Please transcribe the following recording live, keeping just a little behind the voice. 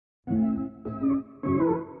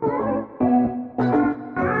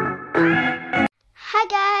Hi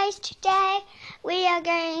guys, today we are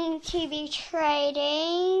going to be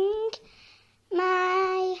trading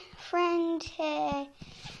my friend here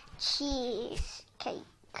cheesecake.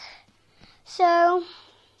 So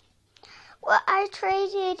what I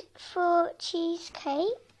traded for cheesecake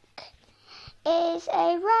is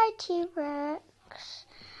a red T-Rex.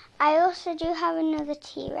 I also do have another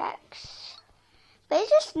T-Rex, but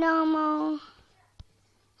it's just normal.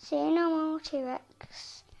 See, a normal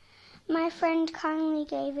T-Rex. My friend kindly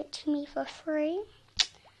gave it to me for free.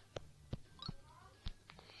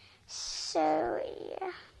 So,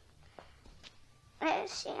 yeah.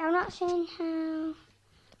 Let's see. I'm not seeing how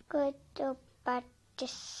good or bad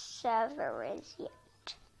this server is yet.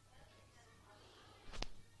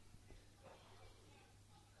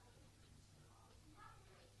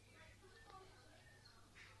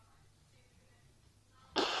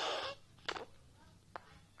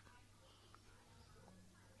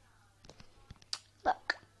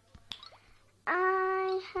 Look.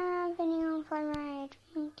 I have a neon fluoride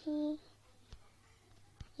monkey.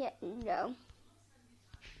 Yeah, no.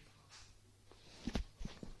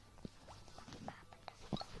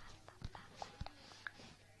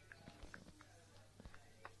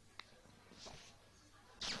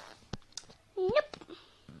 Nope.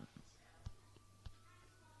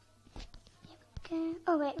 Okay.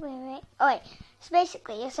 Oh, wait. Oh, wait. So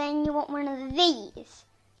basically, you're saying you want one of these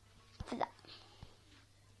for that.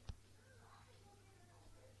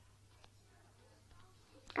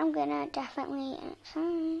 I'm gonna definitely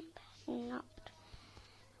accept. Not.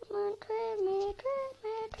 Come on,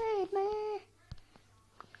 trade me.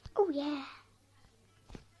 Oh, yeah.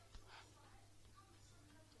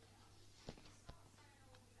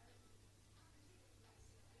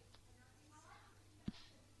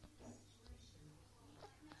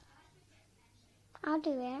 I'll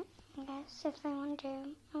do it, I guess, if I want to.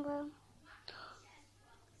 I will.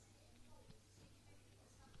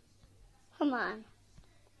 Come on.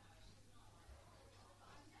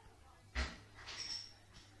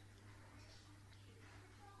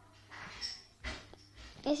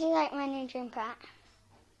 This is like my new dream pet.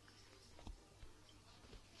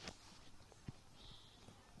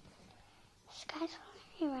 This guy's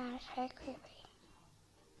following me around. It's very creepy.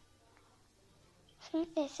 So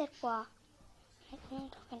they said what? I'm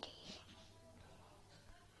talking to you.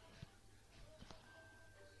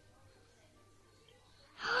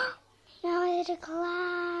 No, it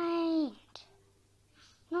declined.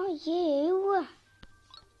 Not you.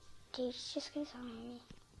 Dude, it's just gonna follow me.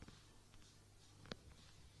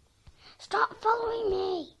 Stop following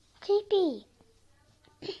me. Creepy.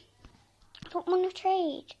 I don't want to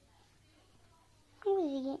trade. I'm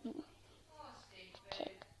gonna get me.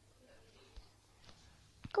 Pig.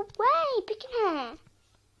 Go away, picking her.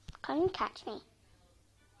 Can't even catch me.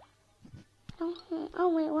 Oh,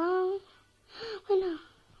 wait, wrong. Wait, no.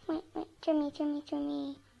 Wait, Jimmy.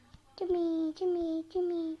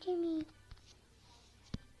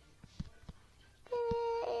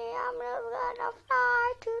 I'm gonna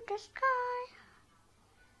fly to the sky.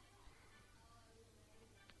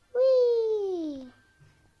 Whee!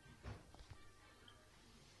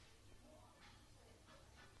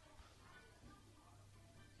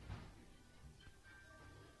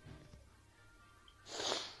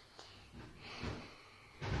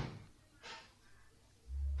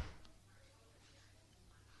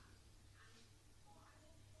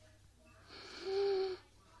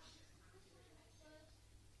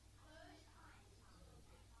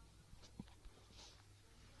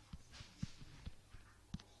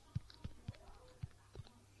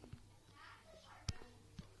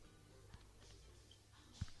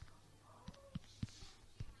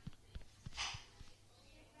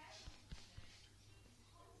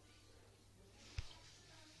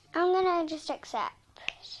 I'm gonna just accept.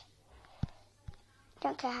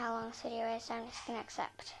 Don't care how long this video is, I'm just gonna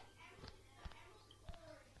accept.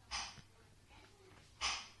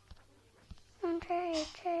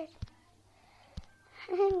 Trade.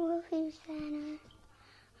 Wolfie Santa.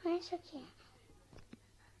 Why so cute?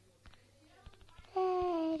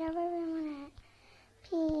 Trade, I really want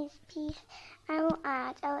it. Peace. I will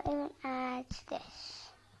even add this.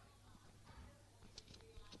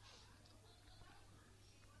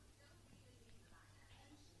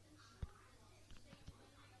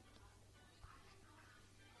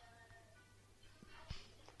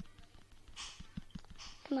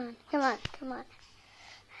 Come on. Oh my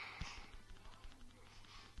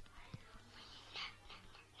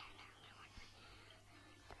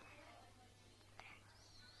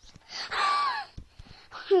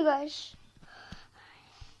gosh.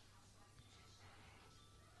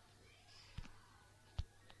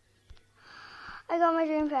 I got my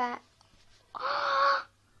dream pet.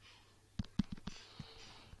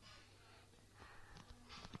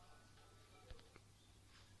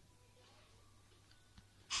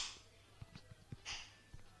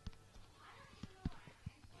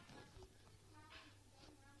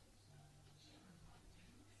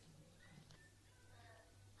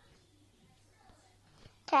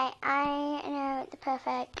 Okay, I know the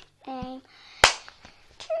perfect name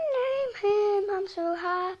to name him. I'm so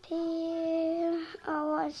happy.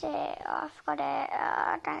 Oh, what is it? Oh, I forgot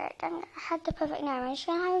it. Dang it. I had the perfect name. I'm just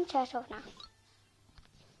going to have him Turtle now.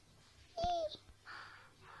 Yee.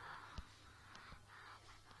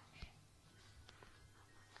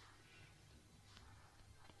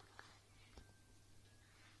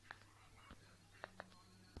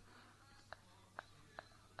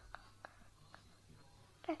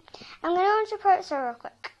 Okay. I'm going to go into Pro real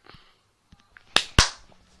quick.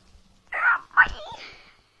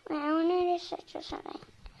 Wait, I want to just search or something.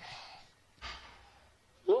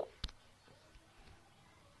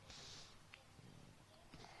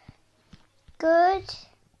 Good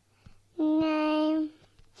name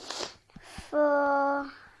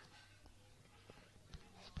for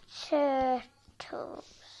turtles.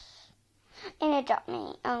 And adopt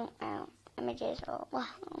me. Oh, images. Oh, wow.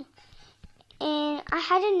 And I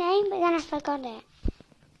had a name, but then I forgot it.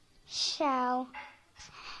 Shell.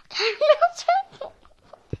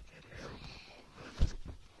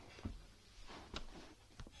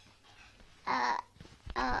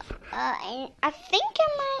 I think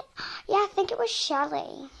it might. Yeah, I think it was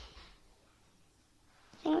Shelly.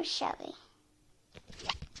 Shelly.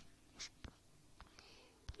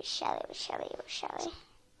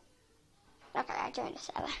 Okay, I joined the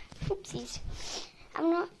server. Oopsies.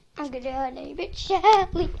 I'm gonna name it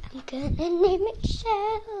Shelly.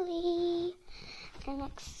 I'm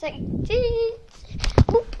excited.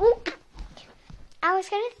 Oop, oop. I was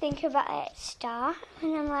gonna think about it, Star,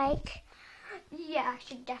 and I'm like, yeah, I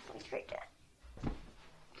should definitely treat it.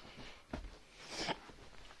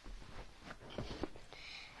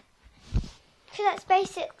 So that's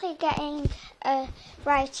basically getting a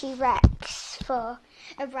variety Rex for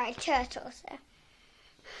a variety turtle. So,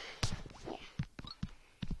 yeah.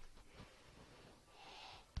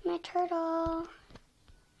 My turtle.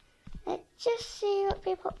 Let's just see what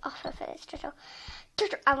people offer for this turtle.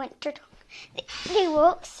 I went turtle. They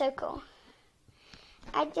look so cool.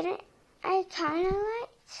 I kind of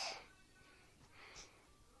liked.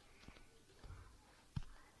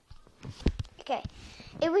 Okay,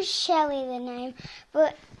 it was Shelly the name,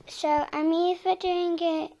 but so I'm either doing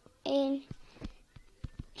it in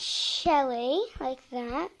Shelly like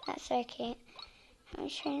that. That's so cute. How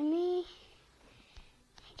much showing me?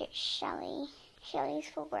 Do Shelly. Shelly's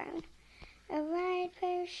full grown. A ride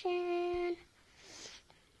potion.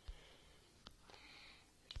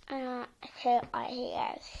 Okay, he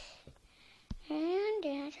goes. And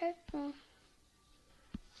then turtle.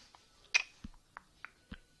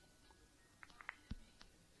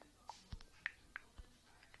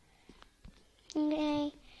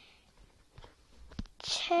 Okay.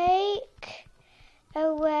 Take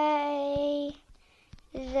away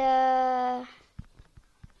the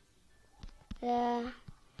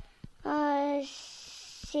RCX.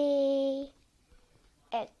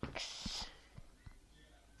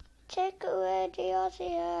 Take away the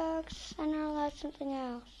RCX and I'll add something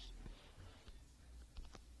else.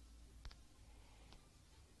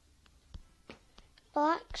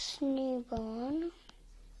 Black's newborn.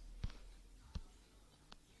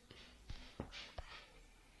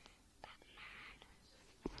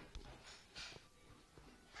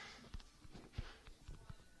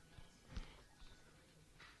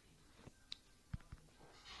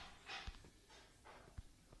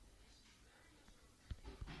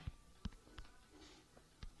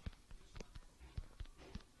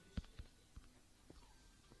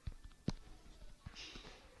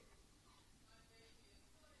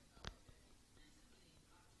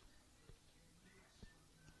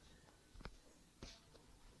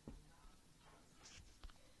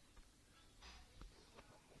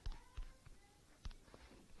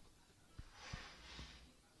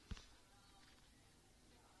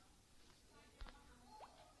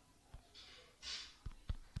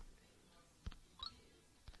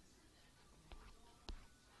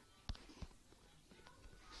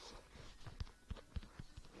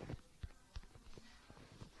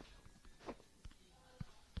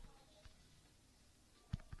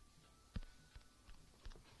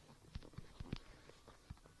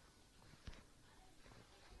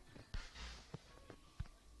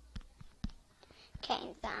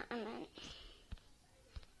 Okay, that I meant.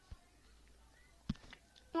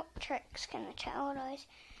 Oh, tricks can the turtle does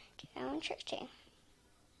do their own tricks too.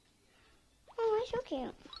 Oh, it's so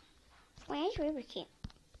cute. Well, it's really cute.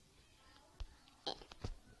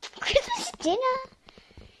 Christmas dinner.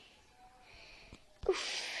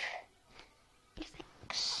 Oof.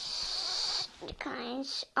 Thanks, you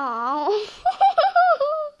guys. Oh,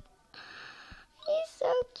 he's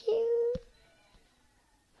so cute.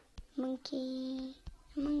 Monkey,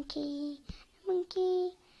 monkey,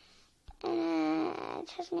 monkey.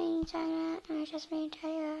 Tasmanian tiger and a Tasmanian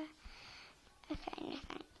tiger. Okay, no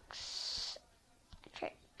thanks.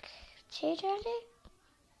 Trick 2, do I do?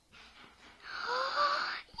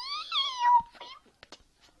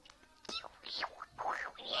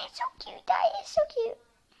 Yeah, so cute. That is so cute.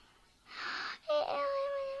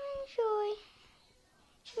 Joy.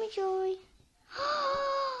 Show me joy.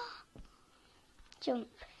 Jump,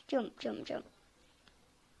 jump, jump, jump.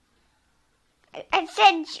 I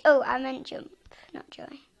said, oh, I meant jump, not joy.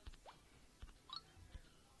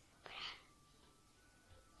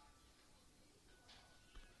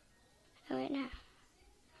 Oh, wait, no.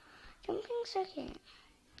 Jumping's so cute.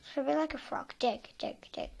 Should be like a frog. Dig, dig,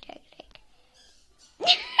 dig, dig, dig.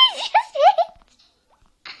 Just it.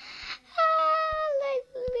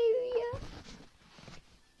 Hallelujah.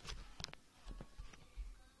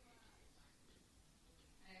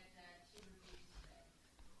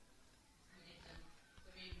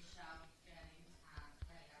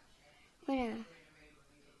 Where?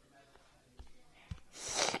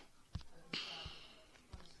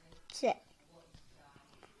 Sit.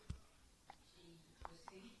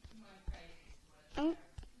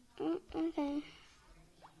 Okay.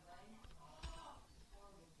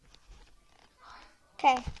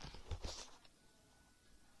 Okay.